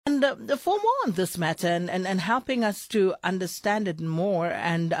And for more on this matter and helping us to understand it more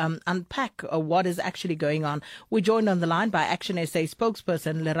and unpack what is actually going on, we're joined on the line by Action SA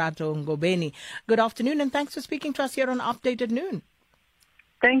spokesperson Lerato Ngobeni. Good afternoon and thanks for speaking to us here on Update at Noon.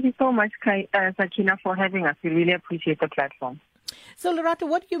 Thank you so much, Sakina, for having us. We really appreciate the platform. So, Lerato,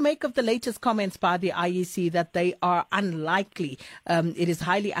 what do you make of the latest comments by the IEC that they are unlikely, it is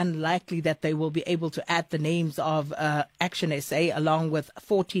highly unlikely that they will be able to add the names of Action SA along with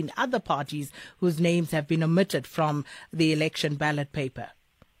 14 other parties whose names have been omitted from the election ballot paper?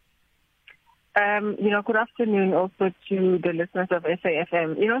 Good afternoon also to the listeners of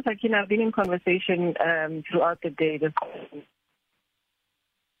SAFM. Sakina, I've been in conversation throughout the day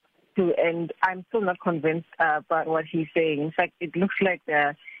and I'm still not convinced about what he's saying. In fact, it looks like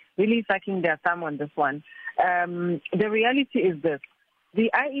they're really sucking their thumb on this one. The reality is this. The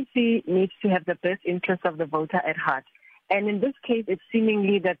IEC needs to have the best interest of the voter at heart. And in this case, it's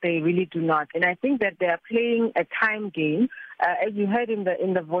seemingly that they really do not. And I think that they are playing a time game. As you heard in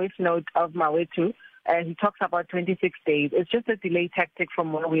the voice note of Mawetu, he talks about 26 days. It's just a delay tactic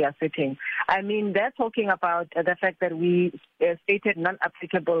from where we are sitting. I mean, they're talking about the fact that we stated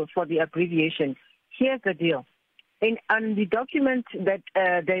non-applicable for the abbreviation. Here's the deal. On the document that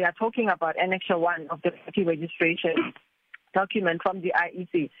they are talking about, Annexure 1 of the party registration document from the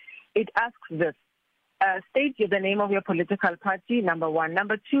IEC, it asks this. State the name of your political party, number one.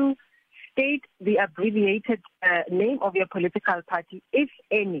 Number two, state the abbreviated name of your political party, if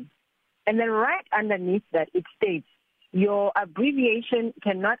any. And then right underneath that, it states your abbreviation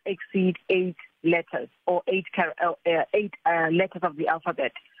cannot exceed 8 letters or 8 letters of the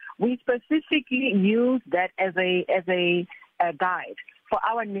alphabet. We specifically use that as a guide for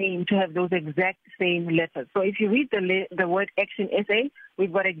our name to have those exact same letters. So if you read the word Action SA,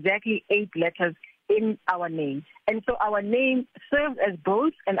 we've got exactly 8 letters in our name. And so our name serves as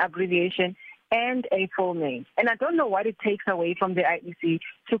both an abbreviation and a full name. And I don't know what it takes away from the IEC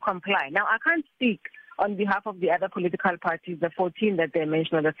to comply. Now, I can't speak on behalf of the other political parties, the 14 that they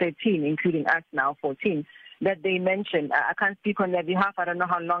mentioned, or the 13, including us now, 14, that they mentioned. I can't speak on their behalf. I don't know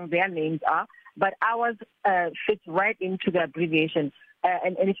how long their names are, but ours fits right into the abbreviation.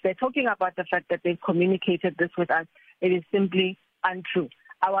 And if they're talking about the fact that they've communicated this with us, it is simply untrue.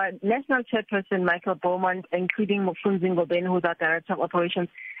 Our national chairperson, Michael Beaumont, including Mufundzi Ngobeni, who's our director of operations,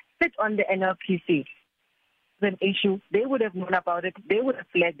 sit on the NLPC. An issue, they would have known about it, they would have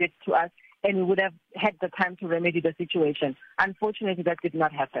flagged it to us, and we would have had the time to remedy the situation. Unfortunately, that did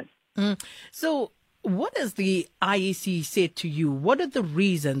not happen. So what has the IEC said to you? What are the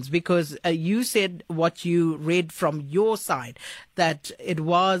reasons? Because you said what you read from your side, that it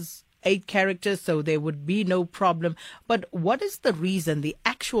was 8 characters, so there would be no problem. But what is the reason, the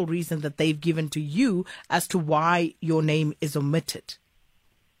actual reason that they've given to you as to why your name is omitted?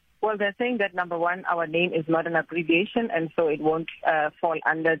 Well, they're saying that, number one, our name is not an abbreviation, and so it won't fall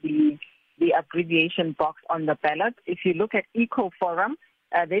under the abbreviation box on the ballot. If you look at Eco Forum,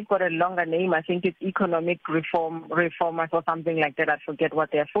 they've got a longer name. I think it's Economic Reformers or something like that. I forget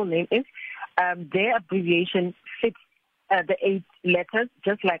what their full name is. Their abbreviation fits the 8 letters,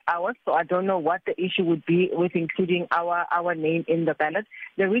 just like ours. So I don't know what the issue would be with including our name in the ballot.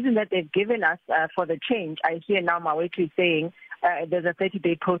 The reason that they've given us for the change, I hear now Mawetu is saying there's a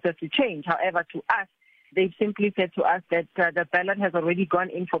 30-day process to change. However, to us, they've simply said to us that the ballot has already gone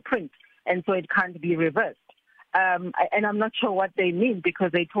in for print, and so it can't be reversed. And I'm not sure what they mean,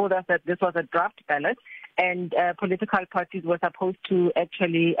 because they told us that this was a draft ballot, and political parties were supposed to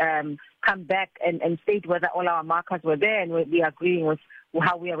actually come back and state whether all our markers were there and we are agreeing with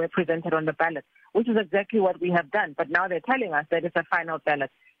how we are represented on the ballot, which is exactly what we have done. But now they're telling us that it's a final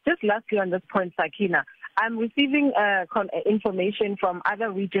ballot. Just lastly on this point, Sakina, I'm receiving information from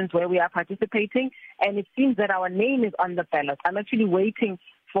other regions where we are participating, and it seems that our name is on the ballot. I'm actually waiting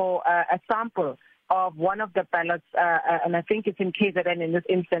for a sample of one of the ballots, and I think it's in KZN in this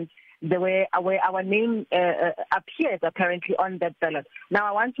instance, where our name appears apparently on that ballot. Now,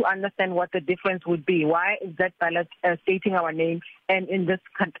 I want to understand what the difference would be. Why is that ballot stating our name, and in this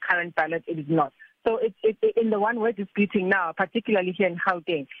current ballot it is not? So it's in the one we're disputing now, particularly here in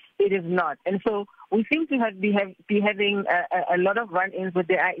Gauteng, it is not. And so we seem to be having a lot of run-ins with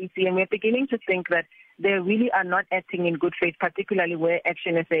the IEC, and we're beginning to think that they really are not acting in good faith, particularly where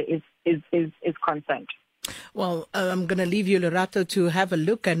Action SA is concerned. Well, I'm going to leave you, Lerato, to have a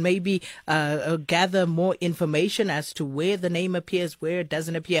look and maybe gather more information as to where the name appears, where it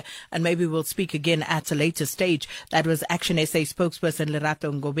doesn't appear, and maybe we'll speak again at a later stage. That was Action SA spokesperson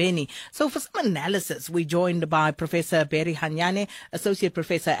Lerato Ngobeni. So for some analysis, we're joined by Professor Beri Hanyane, Associate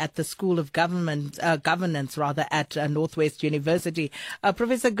Professor at the School of Governance at Northwest University.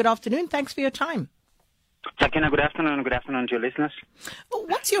 Professor, good afternoon. Thanks for your time. Sakina, good afternoon. Good afternoon to your listeners.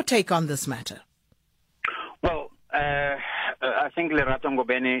 What's your take on this matter? Well, I think Lerato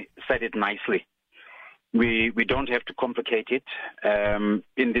Ngobeni said it nicely. We don't have to complicate it.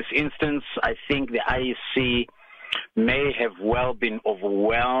 In this instance, I think the IEC may have well been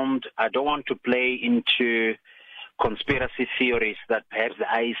overwhelmed. I don't want to play into conspiracy theories that perhaps the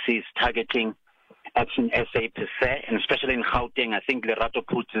IEC is targeting Action SA per se, and especially in Gauteng. I think Lerato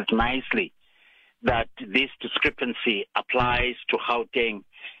puts it nicely that this discrepancy applies to Gauteng.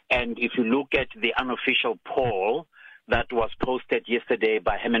 And if you look at the unofficial poll that was posted yesterday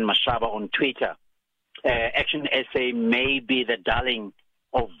by Herman Mashaba on Twitter, Action SA may be the darling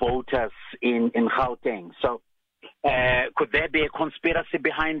of voters in Gauteng. So could there be a conspiracy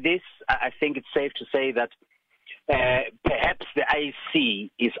behind this? I think it's safe to say that perhaps the IEC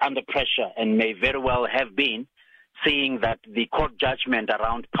is under pressure and may very well have been, seeing that the court judgment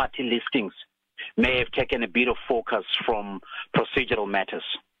around party listings may have taken a bit of focus from procedural matters.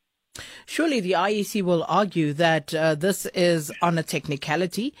 Surely the IEC will argue that this is on a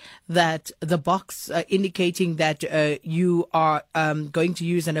technicality, that the box indicating that you are going to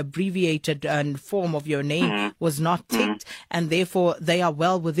use an abbreviated form of your name was not ticked, and therefore they are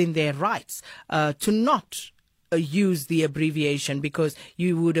well within their rights to not use the abbreviation because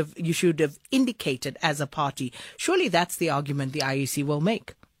you should have indicated as a party. Surely that's the argument the IEC will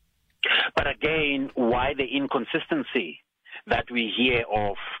make. But again, why the inconsistency that we hear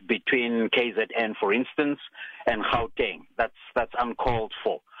of between KZN, for instance, and Gauteng? That's uncalled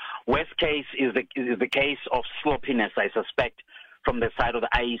for. Worst case is the case of sloppiness, I suspect, from the side of the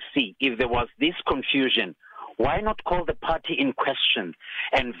IEC. If there was this confusion, why not call the party in question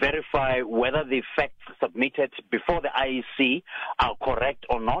and verify whether the facts submitted before the IEC are correct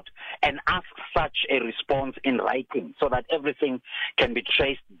or not, and ask such a response in writing so that everything can be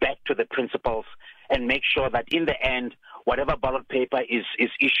traced back to the principals and make sure that in the end, whatever ballot paper is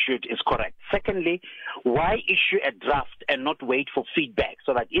issued is correct. Secondly, why issue a draft and not wait for feedback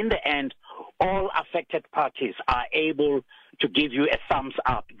so that in the end, all affected parties are able to give you a thumbs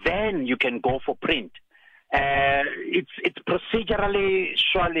up? Then you can go for print. It's procedurally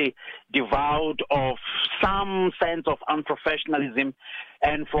surely devoid of some sense of unprofessionalism,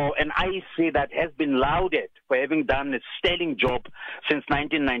 and for an IEC that has been lauded for having done a sterling job since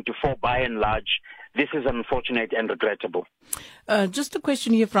 1994 by and large, this is unfortunate and regrettable. Just a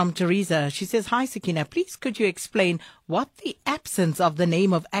question here from Teresa. She says, hi, Sakina, please could you explain what the absence of the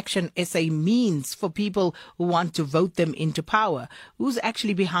name of Action SA means for people who want to vote them into power? Who's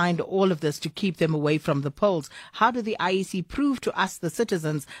actually behind all of this to keep them away from the polls? How do the IEC prove to us, the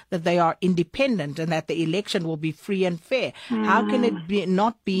citizens, that they are independent and that the election will be free and fair? How can it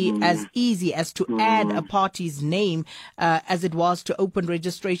not be as easy as to add a party's name as it was to open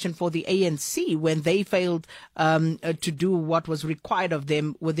registration for the ANC when they failed to do what was required of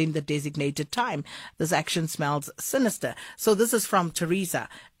them within the designated time? This action smells sinister. So this is from Teresa,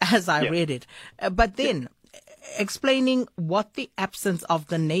 as I read it. But then explaining what the absence of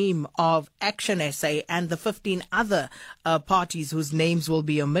the name of Action SA and the 15 other parties whose names will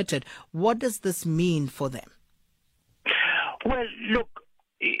be omitted, what does this mean for them? Well, look,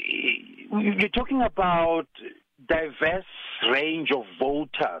 you're talking about diverse range of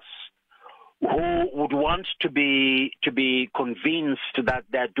voters who would want to be convinced that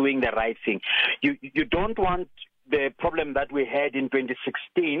they're doing the right thing. You don't want the problem that we had in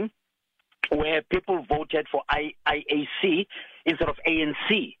 2016, where people voted for IAC instead of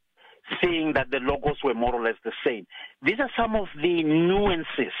ANC, seeing that the logos were more or less the same. These are some of the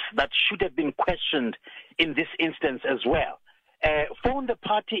nuances that should have been questioned in this instance as well. Phone the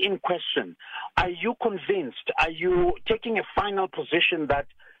party in question. Are you convinced? Are you taking a final position that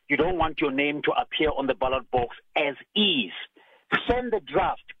you don't want your name to appear on the ballot box as is? Send the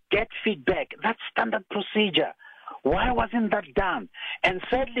draft, get feedback. That's standard procedure. Why wasn't that done? And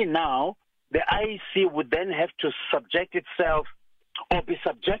sadly now, the IEC would then have to subject itself, or be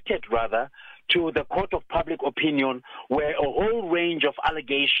subjected rather, to the court of public opinion, where a whole range of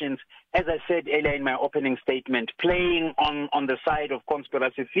allegations, as I said earlier in my opening statement, playing on the side of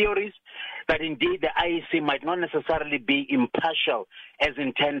conspiracy theories, that indeed the IEC might not necessarily be impartial as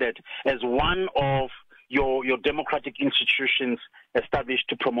intended, as one of your democratic institutions established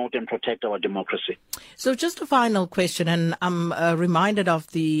to promote and protect our democracy. So just a final question, and I'm reminded of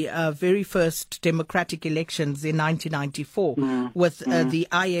the very first democratic elections in 1994 with the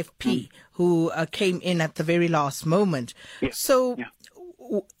IFP, who came in at the very last moment. Yeah. So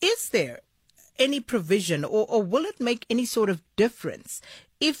is there any provision or will it make any sort of difference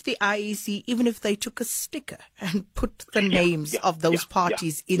if the IEC, even if they took a sticker and put the names of those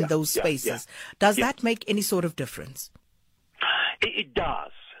parties in those spaces, does that make any sort of difference? It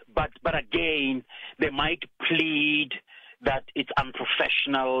does, but again, they might plead that it's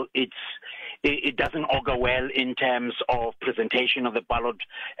unprofessional. It doesn't augur well in terms of presentation of the ballot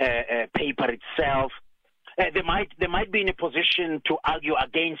paper itself. They might be in a position to argue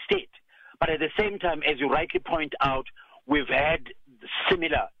against it, but at the same time, as you rightly point out, we've had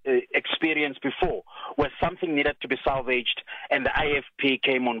similar experience before, where something needed to be salvaged and the IFP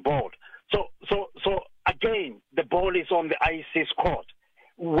came on board. So again, the ball is on the IEC's court.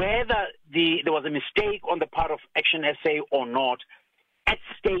 Whether there was a mistake on the part of Action SA or not, at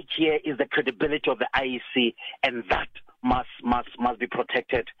stake here is the credibility of the IEC, and that must be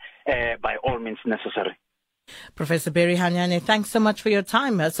protected by all means necessary. Professor Barry Hanyane, thanks so much for your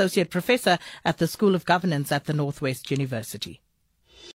time, Associate Professor at the School of Governance at the Northwest University.